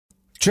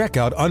Check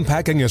out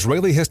Unpacking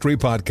Israeli History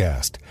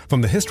podcast.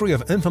 From the history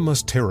of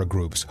infamous terror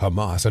groups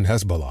Hamas and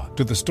Hezbollah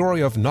to the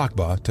story of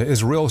Nakba to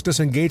Israel's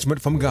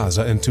disengagement from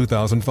Gaza in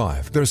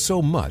 2005, there's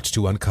so much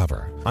to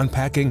uncover.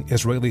 Unpacking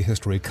Israeli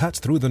History cuts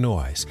through the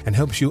noise and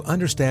helps you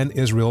understand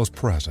Israel's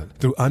present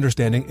through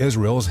understanding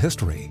Israel's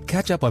history.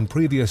 Catch up on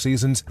previous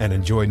seasons and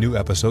enjoy new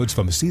episodes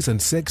from Season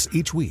 6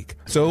 each week.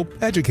 So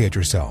educate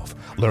yourself.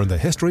 Learn the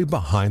history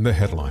behind the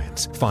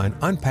headlines. Find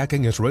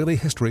Unpacking Israeli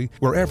History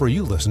wherever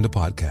you listen to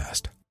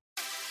podcasts.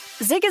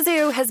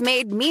 Zigazoo has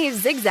made me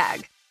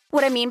zigzag.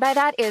 What I mean by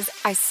that is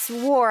I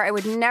swore I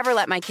would never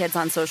let my kids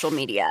on social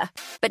media.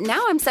 But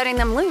now I'm setting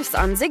them loose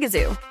on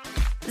Zigazoo.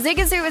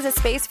 Zigazoo is a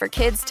space for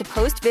kids to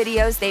post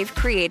videos they've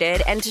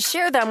created and to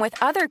share them with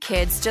other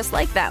kids just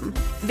like them.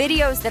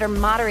 Videos that are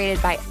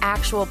moderated by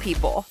actual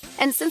people.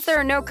 And since there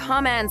are no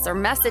comments or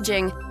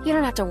messaging, you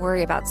don't have to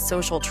worry about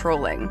social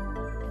trolling.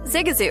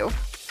 Zigazoo,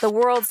 the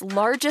world's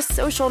largest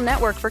social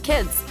network for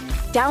kids.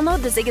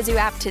 Download the Zigazoo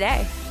app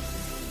today.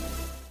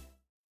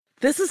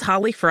 This is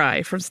Holly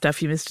Fry from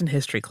Stuff You Missed in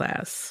History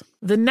class.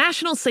 The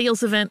national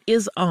sales event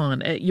is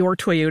on at your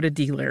Toyota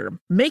dealer,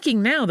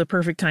 making now the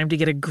perfect time to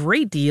get a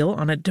great deal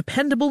on a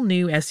dependable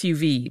new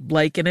SUV,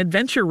 like an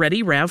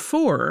adventure-ready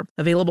RAV4.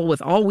 Available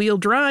with all-wheel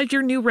drive,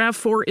 your new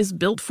RAV4 is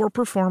built for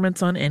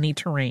performance on any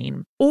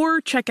terrain.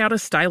 Or check out a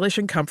stylish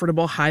and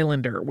comfortable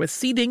Highlander with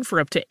seating for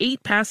up to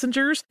 8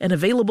 passengers and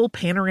available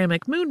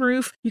panoramic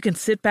moonroof. You can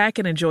sit back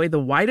and enjoy the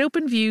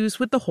wide-open views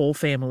with the whole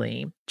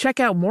family. Check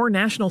out more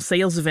national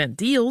sales event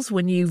deals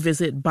when you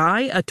visit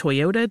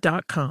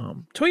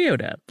buyatoyota.com.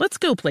 Toyota, let's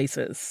go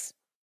places.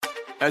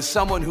 As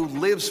someone who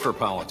lives for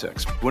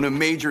politics, when a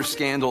major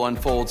scandal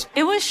unfolds,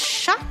 it was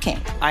shocking.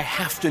 I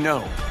have to know,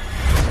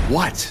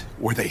 what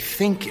were they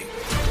thinking?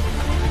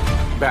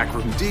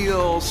 Backroom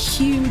deals,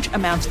 huge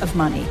amounts of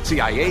money,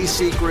 CIA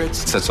secrets,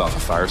 sets off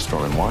a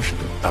firestorm in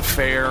Washington,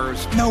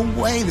 affairs. No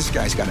way this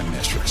guy's got a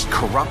mistress.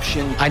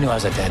 Corruption. I knew I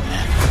was a dead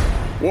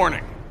man.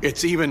 Warning,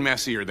 it's even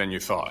messier than you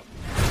thought.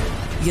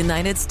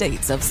 United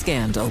States of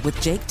Scandal with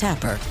Jake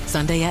Tapper,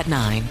 Sunday at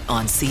 9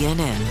 on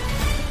CNN.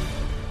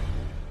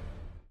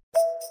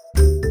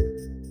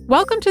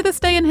 Welcome to This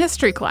Day in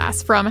History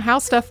class from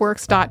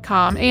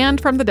HowStuffWorks.com and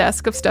from the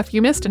desk of Stuff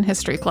You Missed in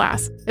History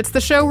class. It's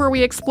the show where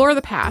we explore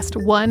the past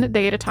one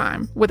day at a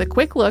time with a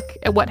quick look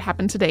at what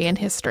happened today in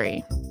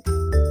history.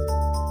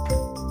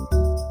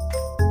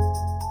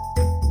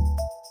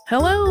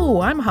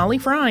 Hello, I'm Holly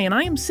Fry, and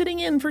I am sitting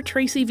in for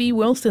Tracy V.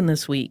 Wilson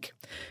this week.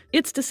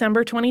 It's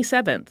December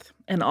 27th,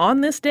 and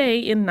on this day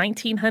in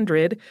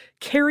 1900,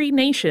 Carrie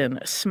Nation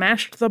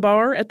smashed the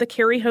bar at the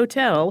Carrie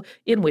Hotel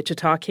in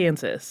Wichita,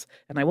 Kansas,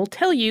 and I will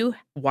tell you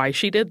why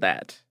she did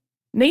that.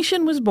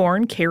 Nation was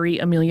born Carrie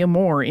Amelia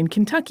Moore in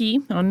Kentucky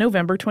on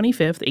November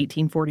 25th,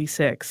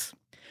 1846.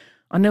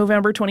 On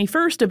November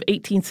 21st of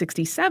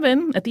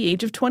 1867, at the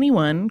age of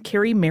 21,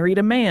 Carrie married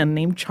a man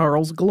named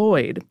Charles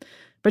Gloyd.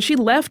 But she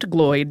left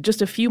Gloyd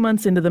just a few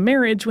months into the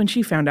marriage when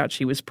she found out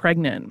she was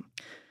pregnant.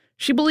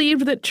 She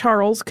believed that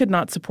Charles could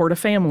not support a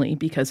family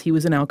because he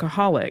was an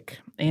alcoholic,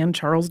 and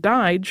Charles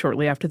died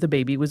shortly after the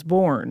baby was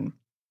born.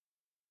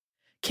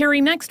 Carrie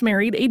next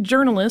married a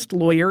journalist,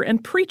 lawyer,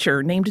 and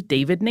preacher named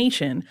David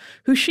Nation,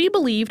 who she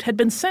believed had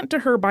been sent to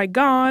her by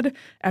God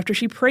after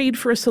she prayed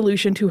for a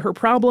solution to her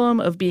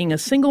problem of being a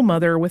single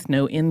mother with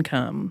no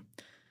income.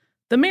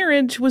 The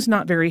marriage was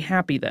not very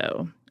happy,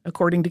 though.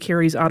 According to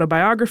Carrie's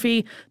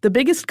autobiography, the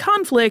biggest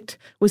conflict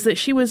was that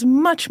she was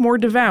much more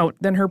devout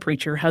than her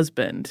preacher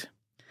husband.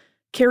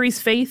 Carrie's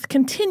faith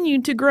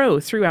continued to grow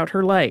throughout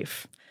her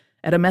life.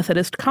 At a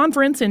Methodist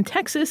conference in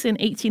Texas in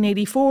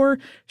 1884,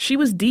 she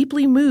was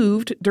deeply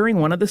moved during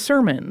one of the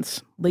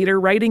sermons,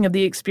 later writing of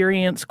the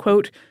experience,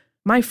 quote,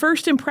 "My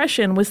first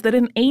impression was that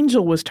an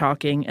angel was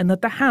talking and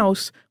that the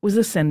house was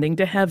ascending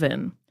to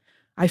heaven.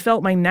 I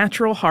felt my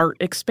natural heart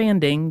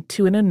expanding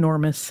to an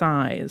enormous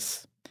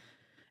size."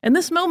 And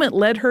this moment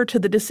led her to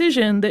the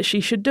decision that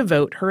she should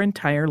devote her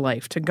entire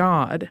life to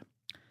God.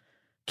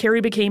 Carrie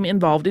became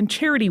involved in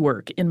charity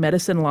work in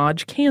Medicine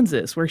Lodge,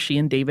 Kansas, where she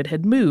and David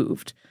had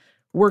moved,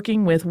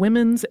 working with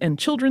women's and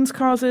children's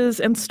causes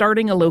and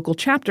starting a local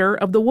chapter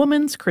of the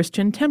Women's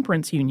Christian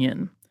Temperance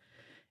Union.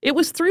 It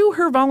was through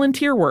her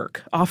volunteer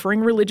work, offering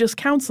religious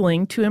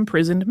counseling to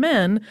imprisoned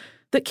men,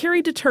 that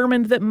Carrie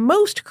determined that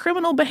most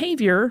criminal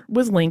behavior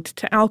was linked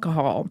to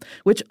alcohol,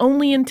 which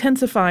only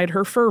intensified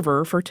her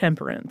fervor for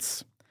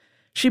temperance.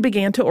 She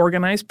began to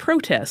organize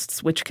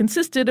protests, which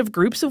consisted of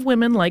groups of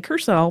women like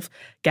herself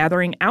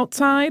gathering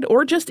outside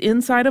or just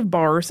inside of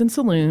bars and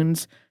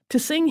saloons to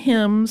sing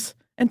hymns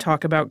and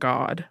talk about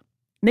God.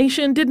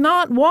 Nation did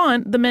not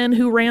want the men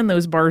who ran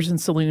those bars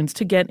and saloons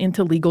to get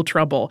into legal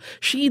trouble.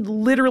 She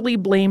literally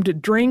blamed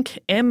drink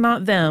and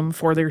not them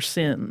for their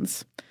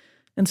sins.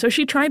 And so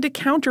she tried to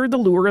counter the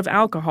lure of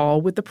alcohol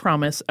with the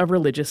promise of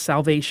religious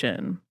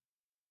salvation.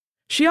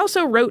 She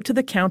also wrote to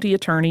the county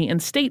attorney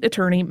and state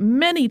attorney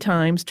many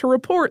times to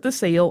report the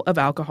sale of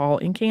alcohol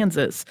in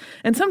Kansas,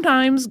 and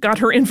sometimes got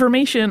her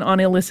information on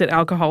illicit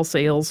alcohol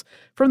sales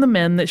from the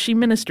men that she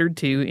ministered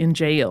to in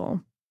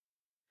jail.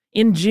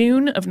 In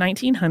June of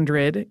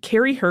 1900,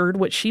 Carrie heard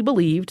what she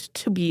believed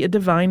to be a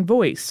divine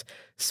voice,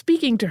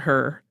 speaking to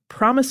her,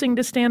 promising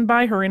to stand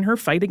by her in her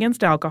fight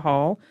against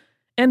alcohol,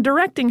 and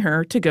directing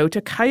her to go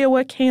to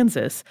Kiowa,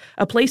 Kansas,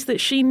 a place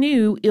that she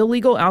knew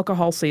illegal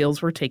alcohol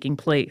sales were taking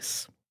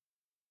place.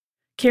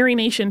 Carrie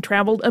Nation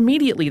traveled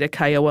immediately to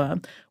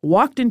Kiowa,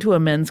 walked into a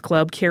men's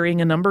club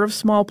carrying a number of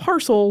small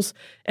parcels,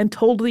 and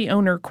told the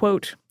owner,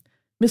 quote,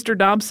 "Mr.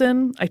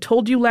 Dobson, I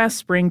told you last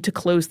spring to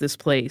close this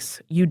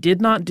place. You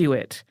did not do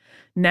it.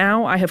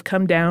 Now I have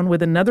come down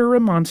with another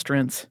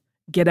remonstrance.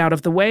 Get out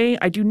of the way.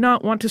 I do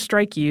not want to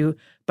strike you,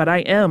 but I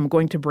am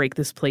going to break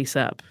this place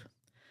up."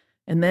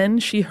 And then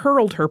she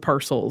hurled her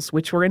parcels,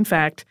 which were in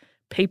fact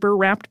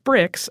paper-wrapped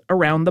bricks,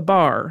 around the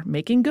bar,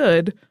 making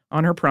good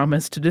on her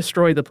promise to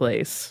destroy the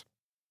place.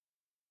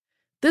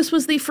 This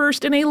was the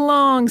first in a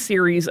long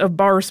series of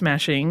bar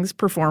smashings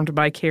performed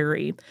by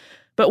Carrie.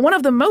 But one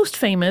of the most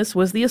famous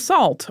was the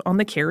assault on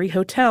the Carrie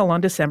Hotel on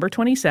December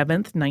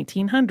 27,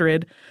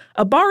 1900,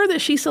 a bar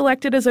that she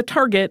selected as a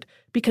target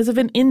because of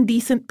an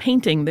indecent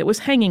painting that was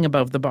hanging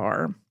above the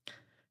bar.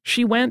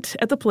 She went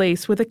at the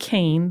place with a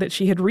cane that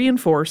she had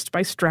reinforced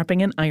by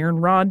strapping an iron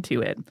rod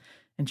to it,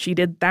 and she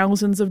did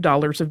thousands of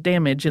dollars of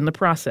damage in the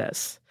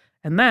process,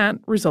 and that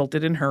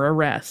resulted in her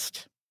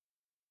arrest.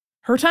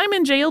 Her time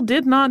in jail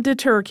did not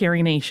deter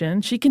Carrie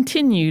Nation. She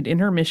continued in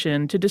her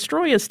mission to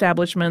destroy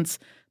establishments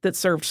that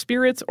served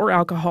spirits or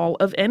alcohol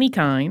of any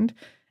kind,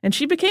 and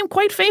she became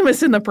quite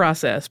famous in the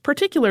process,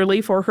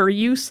 particularly for her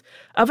use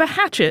of a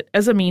hatchet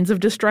as a means of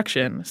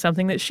destruction,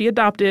 something that she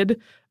adopted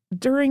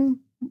during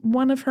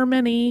one of her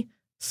many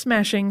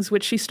smashings,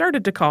 which she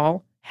started to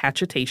call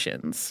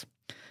hatchetations.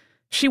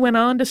 She went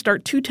on to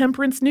start 2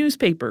 temperance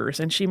newspapers,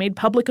 and she made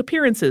public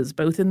appearances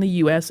both in the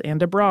U.S.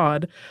 and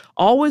abroad,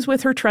 always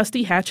with her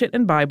trusty hatchet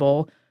and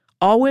Bible,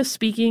 always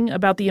speaking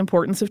about the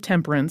importance of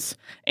temperance,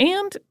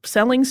 and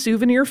selling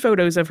souvenir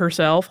photos of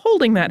herself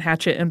holding that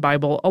hatchet and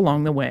Bible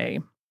along the way.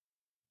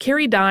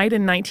 Carrie died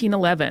in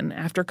 1911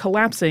 after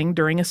collapsing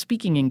during a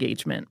speaking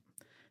engagement.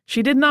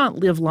 She did not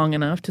live long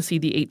enough to see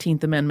the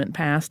 18th Amendment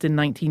passed in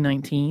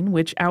 1919,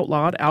 which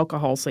outlawed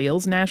alcohol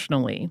sales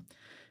nationally.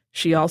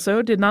 She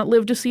also did not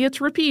live to see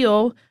its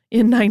repeal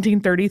in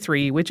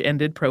 1933, which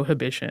ended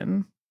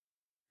prohibition.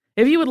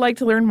 If you would like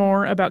to learn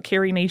more about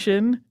Carrie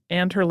Nation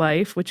and her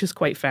life, which is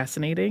quite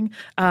fascinating,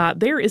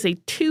 there is a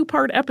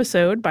 2-part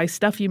episode by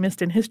Stuff You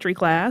Missed in History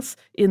Class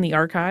in the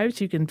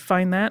archives. You can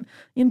find that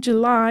in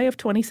July of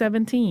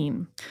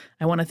 2017.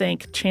 I want to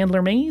thank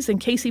Chandler Mays and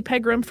Casey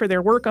Pegram for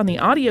their work on the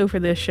audio for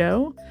this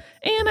show,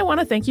 and I want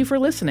to thank you for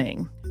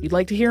listening. If you'd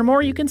like to hear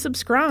more, you can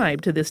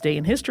subscribe to This Day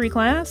in History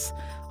Class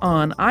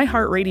on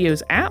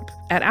iHeartRadio's app,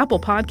 at Apple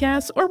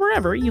Podcasts, or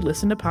wherever you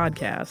listen to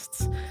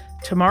podcasts.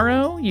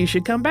 Tomorrow, you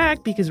should come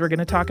back because we're going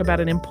to talk about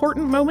an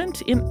important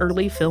moment in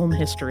early film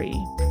history.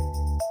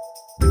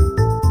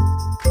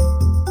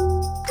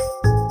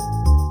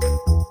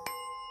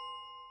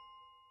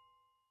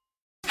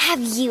 Have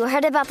you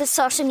heard about the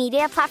social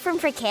media platform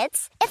for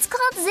kids? It's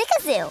called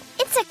Zigazoo.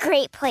 It's a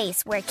great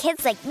place where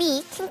kids like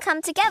me can come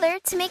together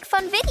to make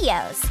fun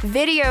videos.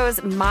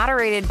 Videos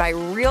moderated by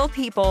real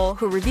people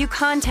who review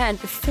content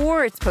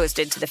before it's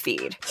posted to the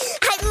feed.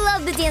 I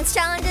love the dance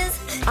challenges.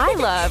 I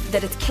love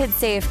that it's Kid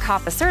Safe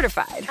COPPA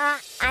certified.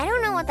 I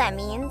don't know what that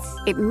means.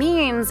 It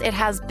means it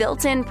has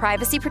built-in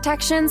privacy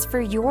protections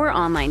for your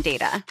online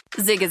data.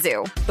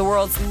 Zigazoo, the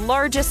world's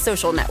largest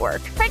social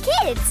network. For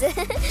kids.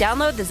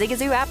 Download the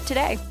Zigazoo app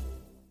today.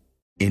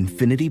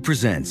 Infinity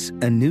presents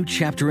a new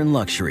chapter in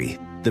luxury,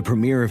 the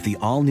premiere of the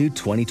all-new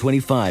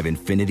 2025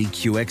 Infinity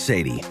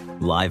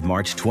QX80, live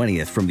March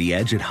 20th from the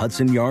Edge at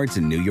Hudson Yards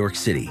in New York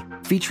City,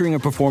 featuring a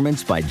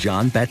performance by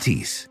John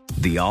Batiste.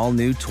 The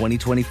all-new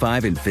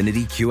 2025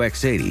 Infinity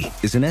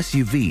QX80 is an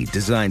SUV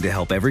designed to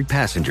help every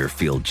passenger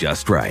feel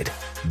just right.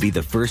 Be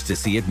the first to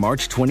see it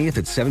March 20th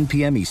at 7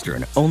 p.m.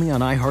 Eastern, only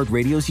on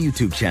iHeartRadio's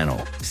YouTube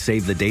channel.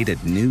 Save the date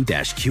at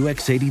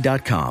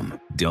new-QX80.com.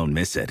 Don't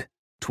miss it.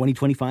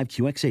 2025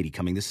 QX80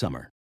 coming this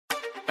summer.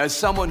 As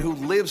someone who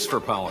lives for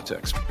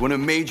politics, when a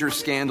major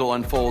scandal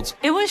unfolds,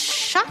 It was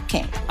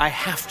shocking. I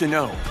have to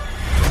know,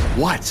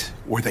 what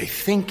were they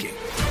thinking?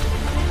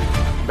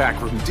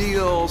 Backroom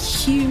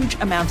deals, Huge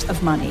amounts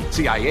of money.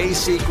 CIA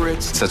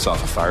secrets, Sets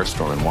off a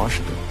firestorm in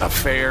Washington.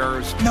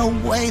 affairs, No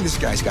way this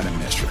guy's got a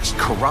mistress.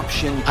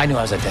 corruption. I knew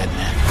I was a dead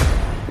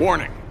man.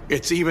 Warning,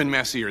 it's even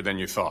messier than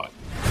you thought.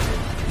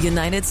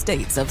 United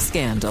States of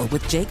Scandal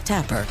with Jake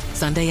Tapper,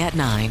 Sunday at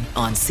 9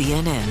 on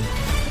CNN.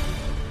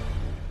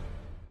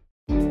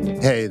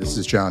 Hey, this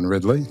is John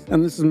Ridley.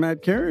 And this is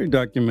Matt Carey,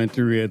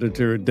 documentary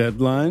editor at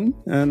Deadline.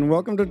 And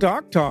welcome to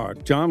Doc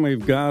Talk. John,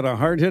 we've got a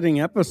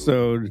hard-hitting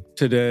episode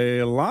today.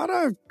 A lot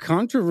of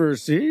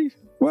controversy.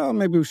 Well,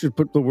 maybe we should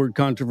put the word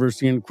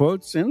controversy in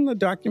quotes in the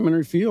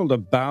documentary field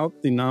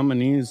about the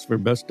nominees for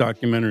Best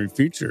Documentary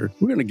Feature.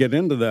 We're going to get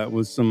into that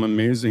with some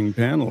amazing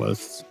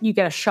panelists. You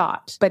get a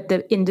shot, but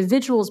the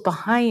individuals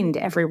behind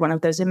every one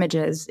of those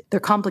images, they're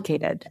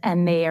complicated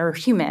and they are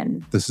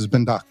human. This has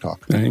been Doc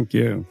Talk. Thank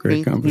you.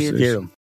 Great conversation. Thank you.